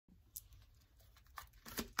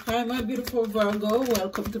Hi my beautiful Virgo,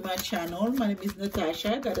 welcome to my channel. My name is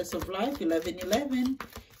Natasha, Goddess of Life 1111.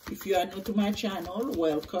 If you are new to my channel,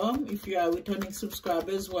 welcome. If you are returning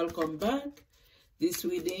subscribers, welcome back. This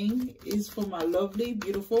reading is for my lovely,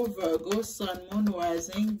 beautiful Virgo, Sun, Moon,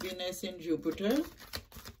 Rising, Venus, and Jupiter.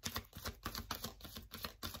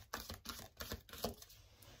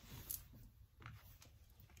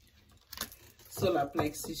 Solar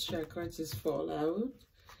plexus chakra just fall out.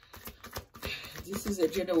 This is a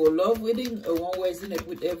general love reading. It won't resonate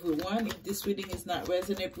with everyone. If this reading is not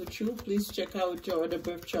resonate with you, please check out your other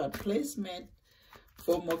birth chart placement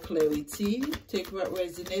for more clarity. Take what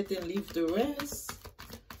resonates and leave the rest.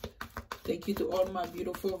 Thank you to all my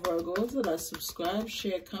beautiful Virgos that are subscribed,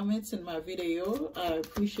 share, comments in my video. I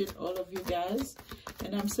appreciate all of you guys.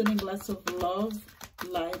 And I'm sending lots of love,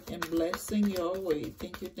 light, and blessing your way.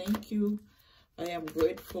 Thank you, thank you. I am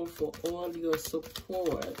grateful for all your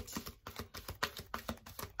support.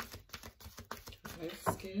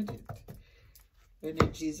 Let's get it.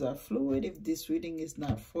 Energies are fluid. If this reading is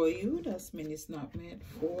not for you, that means it's not meant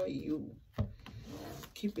for you.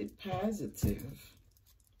 Keep it positive.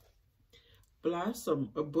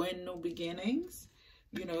 Blossom, a brand new beginnings.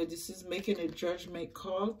 You know, this is making a judgment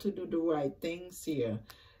call to do the right things here.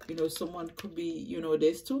 You know, someone could be, you know,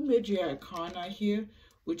 there's two major arcana here,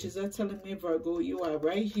 which is telling me, Virgo, you are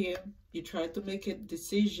right here. You try to make a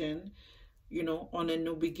decision, you know, on a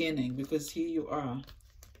new beginning, because here you are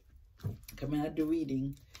coming out the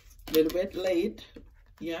reading a little bit late.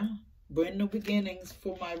 Yeah, brand new beginnings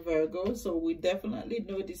for my Virgo. So we definitely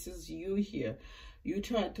know this is you here. You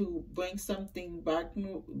try to bring something back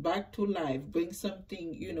to life, bring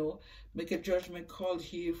something, you know, make a judgment call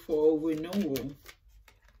here for renewal.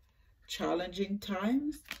 Challenging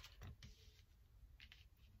times.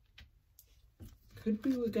 Could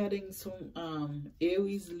be regarding some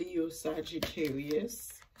Aries, Leo,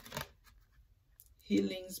 Sagittarius.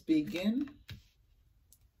 Healings begin.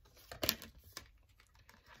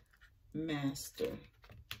 Master.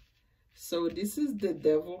 So this is the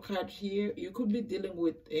Devil card here. You could be dealing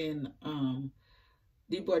with an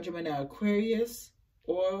Libra, Gemini, Aquarius,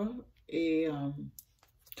 or a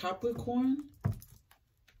Capricorn.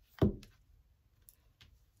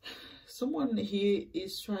 Someone here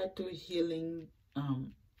is trying to healing.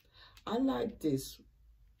 I like this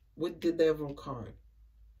with the Devil card.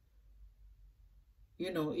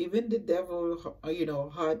 You know, even the devil, you know,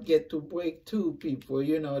 heart get to break too, people.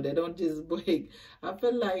 You know, they don't just break. I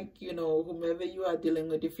feel like, you know, whomever you are dealing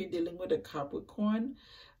with, if you're dealing with a Capricorn,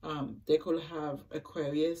 they could have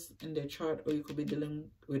Aquarius in their chart, or you could be dealing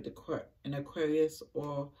with an Aquarius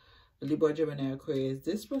or Libra, Gemini, Aquarius.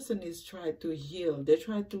 This person is trying to heal. They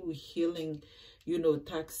try to healing, you know,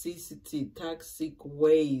 toxicity, toxic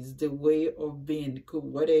ways, the way of being.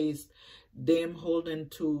 Whether it's them holding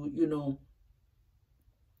to, you know,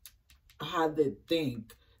 how they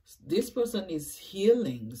think. This person is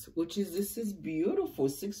healings, which is, this is beautiful.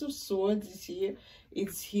 Six of Swords is here.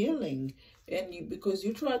 It's healing. And because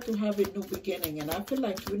you try to have a new beginning, and I feel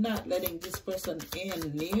like you're not letting this person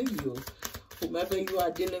in near you. Whomever you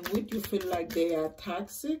are dealing with, you feel like they are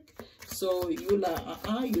toxic. So you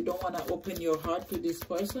like, you don't want to open your heart to this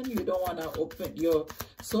person. You don't want to open your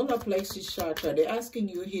solar plexus chakra. They're asking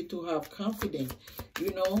you here to have confidence.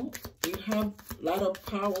 You know, you have a lot of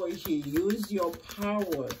power here. Use your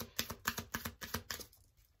power.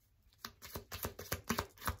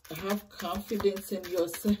 Have confidence in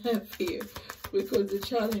yourself here. Because the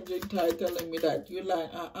challenging tide telling me that you like,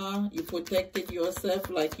 you protected yourself,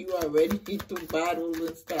 like you are ready to battle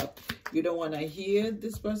and stuff. You don't want to hear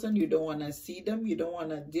this person. You don't want to see them. You don't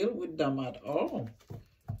want to deal with them at all.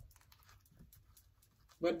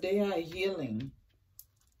 But they are healing.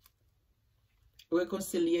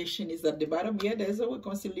 Reconciliation is at the bottom. Yeah, there's a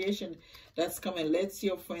reconciliation that's coming. Let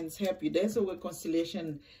your friends help you. There's a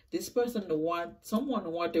reconciliation. This person someone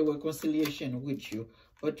want a reconciliation with you.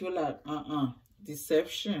 But you're like,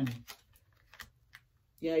 deception.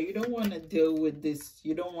 Yeah, you don't want to deal with this.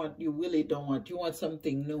 You really don't want. You want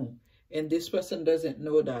something new. And this person doesn't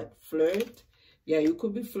know that. Flirt. Yeah, you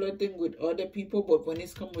could be flirting with other people, but when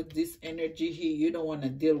it's come with this energy here, you don't want to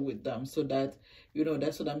deal with them. So that, you know,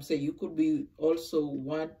 that's what I'm saying. You could be also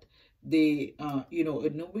want the, you know, a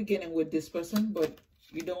new beginning with this person, but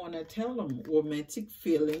you don't want to tell them. Romantic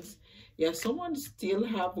feelings. Yeah, someone still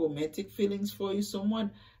have romantic feelings for you.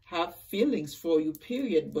 Someone have feelings for you,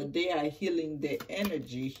 period. But they are healing their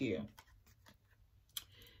energy here.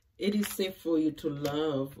 It is safe for you to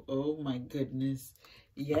love. Oh, my goodness.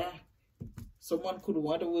 Yeah. Someone could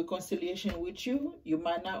want a reconciliation with you. You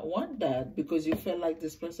might not want that because you feel like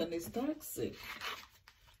this person is toxic.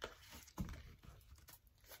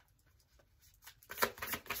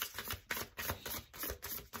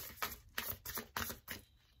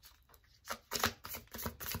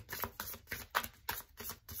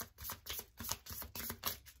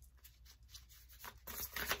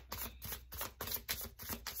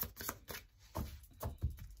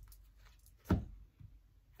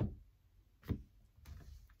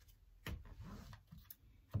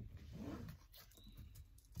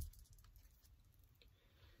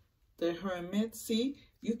 The Hermit, see,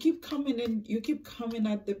 you keep coming in, you keep coming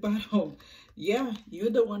at the bottom. Yeah, you're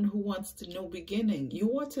the one who wants the new beginning. You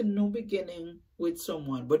want a new beginning with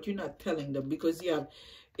someone, but you're not telling them because you have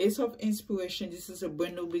Ace of Inspiration. This is a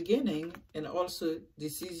brand new beginning, and also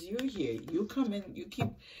this is you here. You come in,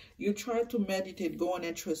 you try to meditate, go on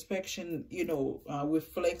introspection, you know,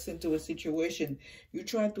 reflects into a situation. You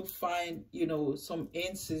try to find, you know, some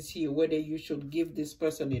answers here, whether you should give this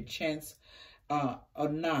person a chance or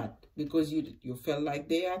not, because you felt like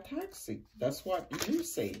they are toxic. That's what you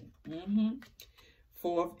say.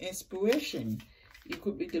 Four of Inspiration. You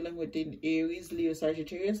could be dealing with an Aries, Leo,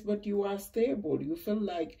 Sagittarius, but you are stable. You feel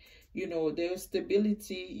like, you know, there's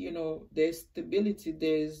stability, you know, there's stability,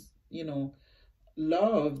 there's, you know,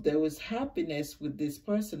 love, there was happiness with this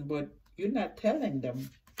person, but you're not telling them.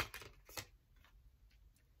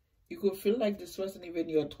 You could feel like this person, even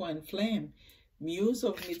your twin flame. Muse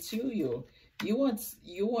of Material. You want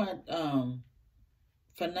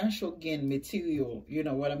financial gain, material, you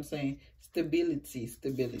know what I'm saying? Stability.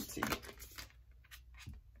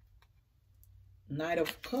 Knight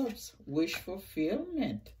of Cups, wish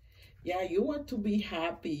fulfillment. Yeah, you want to be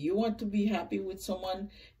happy. You want to be happy with someone.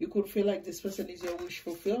 You could feel like this person is your wish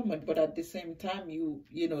fulfillment, but at the same time,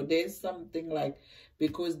 you know, there's something like,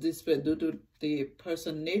 because this, due to the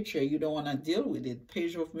person nature, you don't want to deal with it.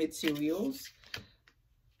 Page of Materials.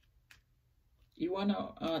 You want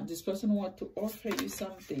to, this person want to offer you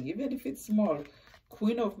something, even if it's small.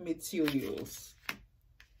 Queen of Materials.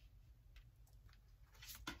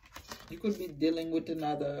 You could be dealing with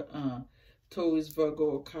another Taurus, Virgo,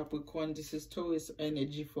 or Capricorn. This is Taurus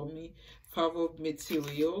energy for me. Five of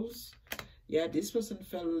Materials. Yeah, this person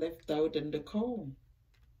felt left out in the cold.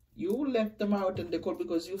 You left them out in the cold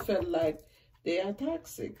because you felt like they are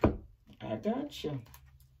toxic. I got you.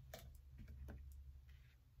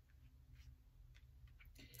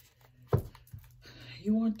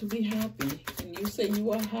 You want to be happy, and you say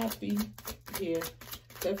you are happy here.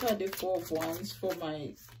 I've had the Four of Wands for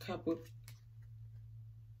my couple.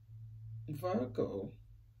 Virgo.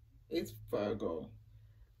 It's Virgo.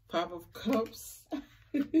 Five of Cups.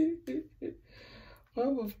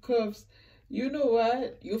 Five of Cups. You know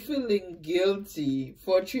what? You're feeling guilty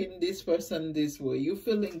for treating this person this way. You're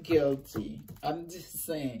feeling guilty. I'm just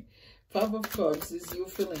saying. Five of Cups is you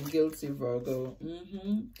feeling guilty, Virgo.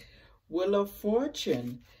 Wheel of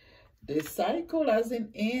Fortune. The cycle has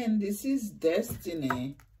an end. This is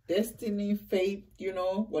destiny. Destiny, fate, you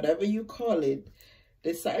know, whatever you call it.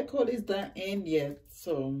 The cycle is not end yet.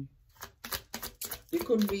 So you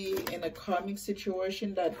could be in a karmic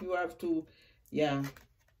situation that you have to, yeah,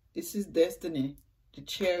 this is destiny. The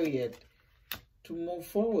Chariot. To move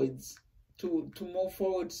forwards. To move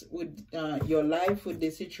forwards with your life, with the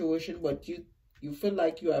situation, but you feel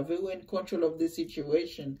like you are very in control of the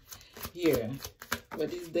situation here.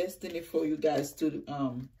 But it's destiny for you guys to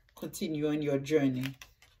continue on your journey.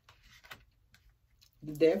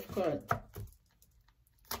 The Death card.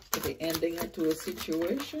 The ending into a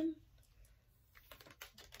situation.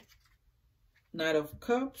 Knight of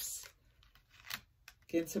Cups.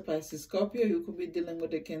 Cancer, Pisces, Scorpio. You could be dealing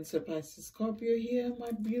with a Cancer, Pisces, Scorpio here,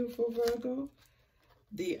 my beautiful Virgo.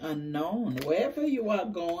 The unknown. Wherever you are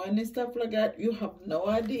going and stuff like that, you have no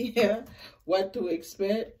idea what to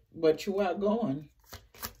expect, but you are going.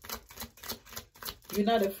 You're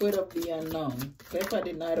not afraid of the unknown. Pepper,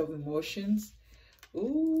 the Knight of Emotions.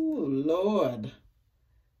 Ooh, Lord.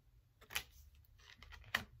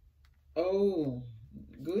 Oh,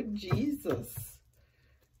 good Jesus.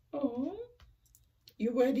 Oh,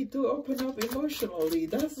 you're ready to open up emotionally.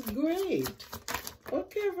 That's great.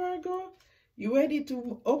 Okay, Virgo. You're ready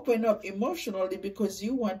to open up emotionally because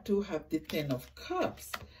you want to have the Ten of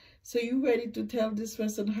Cups. So you're ready to tell this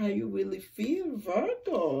person how you really feel,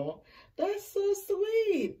 Virgo. That's so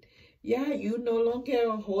sweet. Yeah, you no longer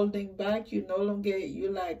holding back. You no longer,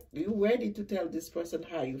 you're ready to tell this person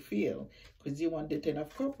how you feel because you want the Ten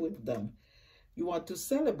of Cups with them. You want to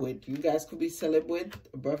celebrate. You guys could be celebrate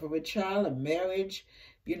a birth of a child, a marriage,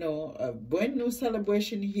 you know, a brand new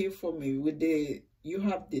celebration here for me. With the, you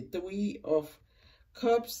have the Three of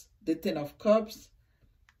Cups, the Ten of Cups.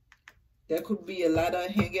 There could be a lot of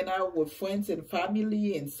hanging out with friends and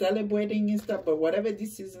family and celebrating and stuff. But whatever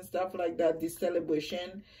this is and stuff like that, this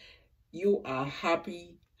celebration, you are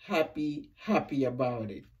happy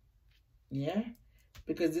about it. Yeah?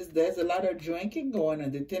 Because there's a lot of drinking going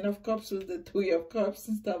on. The Ten of Cups with the Three of Cups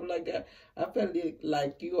and stuff like that. I felt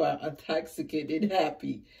like you are intoxicated,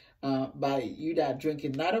 happy by you that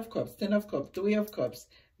drinking. Knight of Cups, Ten of Cups, Three of Cups.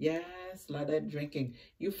 Yes, a lot of drinking.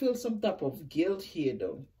 You feel some type of guilt here,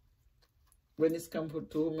 though, when it's come to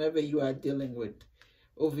whomever you are dealing with.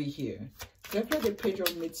 over here. Look at the page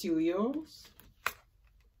of materials.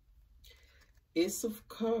 Ace of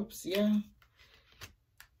Cups, yeah.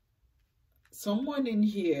 Someone in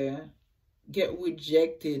here get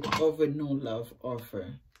rejected of a new love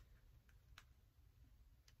offer.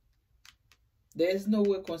 There's no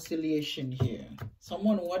reconciliation here.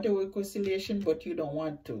 Someone want a reconciliation, but you don't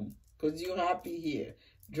want to because you're happy here.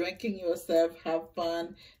 Drinking yourself, have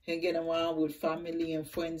fun, hanging around with family and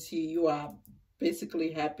friends here. You are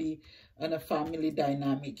basically happy in a family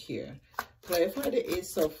dynamic here. Clarify the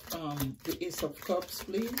Ace of Cups,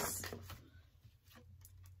 please.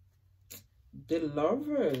 The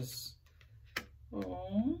Lovers.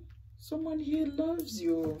 Oh, someone here loves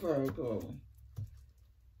you, Virgo.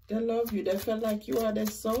 They love you. They feel like you are their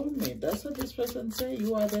soulmate. That's what this person say.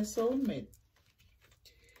 You are their soulmate.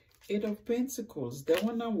 Eight of Pentacles. They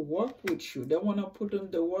want to work with you. They want to put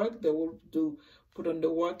on the work. They will put on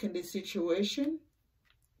the work in this situation.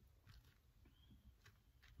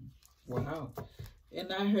 Wow.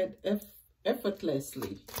 And I heard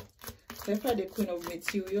effortlessly. If I the Queen of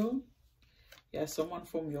Material. Yeah, someone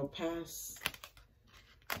from your past.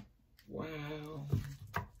 Wow.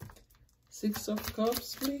 Six of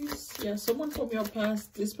Cups, please. Yeah, someone from your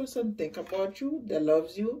past. This person think about you. They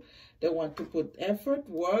loves you. They want to put effort,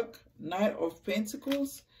 work. Knight of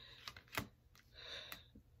Pentacles.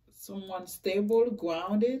 Someone stable,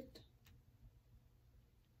 grounded.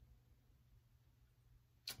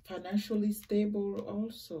 Financially stable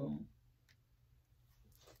also.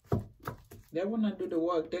 They want to do the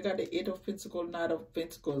work. They got the Eight of Pentacles, Knight of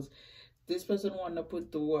Pentacles. This person want to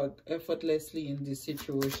put the work effortlessly in this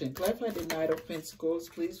situation. Clarify the Knight of Pentacles,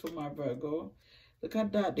 please, for my Virgo. Look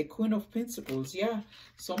at that. The Queen of Pentacles. Yeah.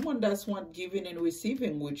 Someone that's want giving and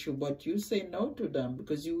receiving with you, but you say no to them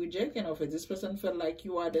because you rejecting of it. This person felt like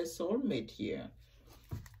you are their soulmate here.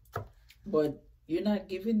 But you're not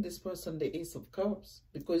giving this person the Ace of Cups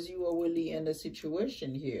because you are really in a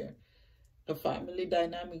situation here. A family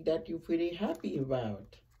dynamic that you're pretty happy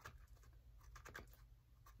about.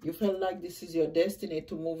 You feel like this is your destiny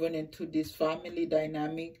to move into this family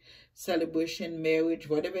dynamic, celebration, marriage,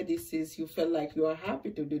 whatever this is. You feel like you are happy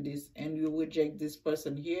to do this and you reject this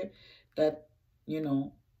person here that, you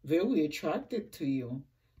know, very attracted to you.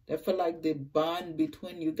 They feel like the bond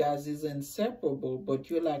between you guys is inseparable, but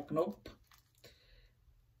you're like, nope.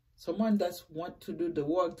 Someone that's want to do the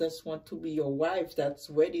work, that's want to be your wife, that's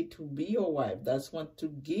ready to be your wife, that's want to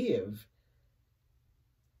give.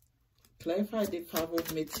 Clarify the Five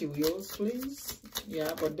of Materials, please.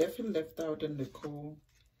 Yeah, but definitely left out in the call.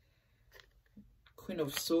 Queen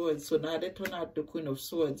of Swords. So now they turn out the Queen of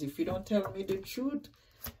Swords. If you don't tell me the truth,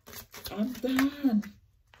 I'm done.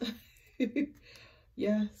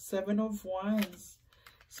 Yeah, Seven of Wands.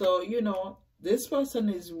 So, you know, this person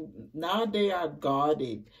is, now they are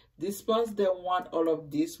guarded. This person, they want all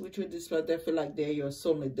of this, which with this person, they feel like they're your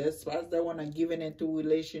soulmate. This person, they want to give into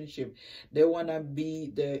relationship. They want to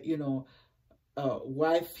be the, you know,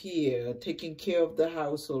 wife here, taking care of the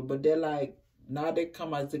household. But they're like, now they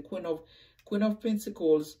come as the Queen of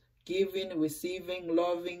Pentacles, giving, receiving,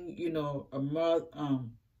 loving, you know, a mother,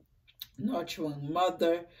 nurturing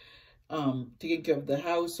mother, taking care of the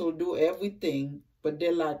household, do everything. But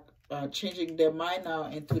they're like changing their mind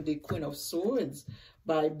now into the Queen of Swords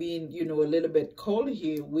by being, you know, a little bit cold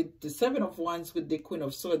here with the Seven of Wands with the Queen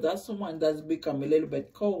of Swords. That's someone that's become a little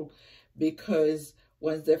bit cold because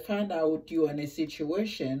once they find out you're in a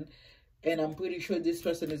situation, and I'm pretty sure this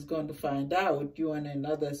person is going to find out you're in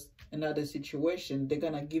another situation, they're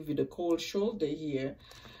gonna give you the cold shoulder here,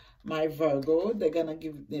 my Virgo. They're gonna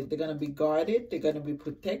be guarded. They're gonna be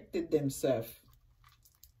protected themselves.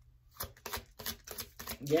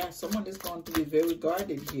 Yeah, someone is going to be very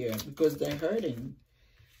guarded here because they're hurting.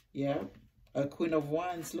 Yeah, a Queen of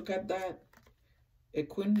Wands. Look at that. The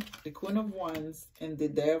Queen of Wands and the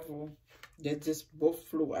Devil. They just both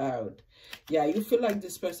flew out. Yeah, you feel like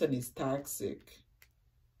this person is toxic.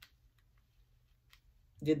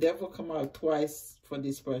 The Devil come out twice for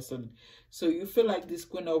this person. So you feel like this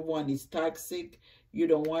Queen of Wands is toxic. You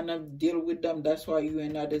don't want to deal with them. That's why you're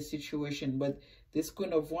in another situation. But this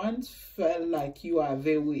Queen of Wands felt like you are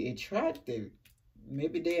very attractive.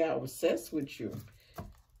 Maybe they are obsessed with you.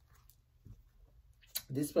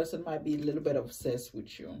 This person might be a little bit obsessed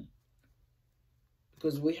with you.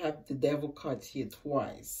 Because we have the Devil card here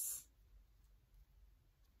twice.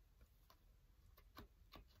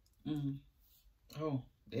 Oh,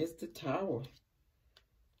 there's the Tower.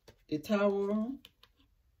 The Tower,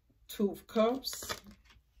 Two of Cups,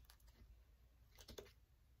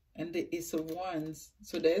 and the Ace of Wands.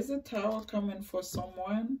 So there's a Tower coming for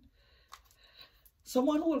someone.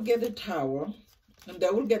 Someone will get a Tower. And they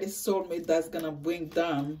will get a soulmate that's going to bring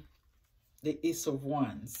down the Ace of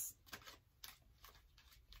Wands.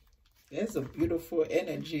 There's a beautiful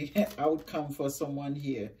energy outcome for someone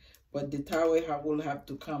here. But the Tower will have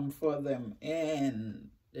to come for them. And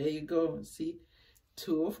there you go. See?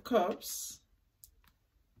 Two of Cups.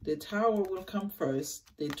 The Tower will come first.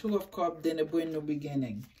 The Two of Cups, then a brand new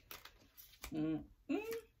beginning.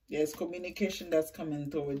 Yes, communication that's coming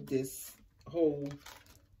toward this whole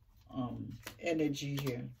energy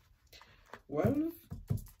here. Well,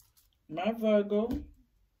 my Virgo,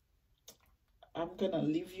 I'm gonna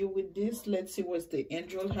leave you with this. Let's see what the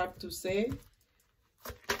angel have to say.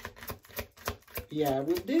 Yeah,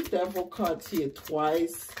 with this devil cards here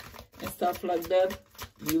twice and stuff like that,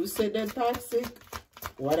 you say they're toxic.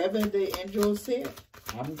 Whatever the angel say,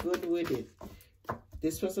 I'm good with it.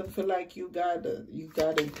 This person feel like you gotta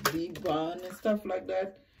be bond and stuff like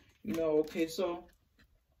that. You know, okay, so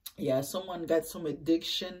yeah, someone got some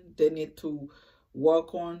addiction they need to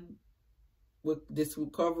work on with this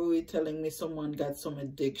recovery, telling me someone got some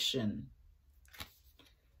addiction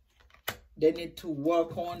they need to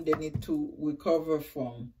work on, they need to recover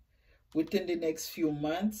from within the next few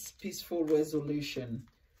months. Peaceful resolution.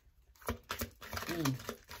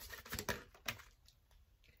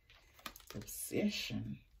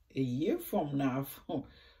 Obsession. A year from now.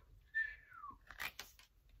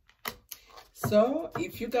 So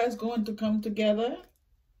if you guys going to come together,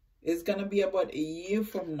 it's gonna be about a year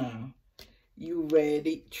from now. You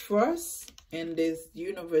ready? Trust, and this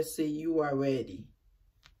universe say you are ready.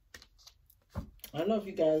 I love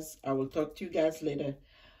you guys. I will talk to you guys later.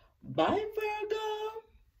 Bye, Virgo.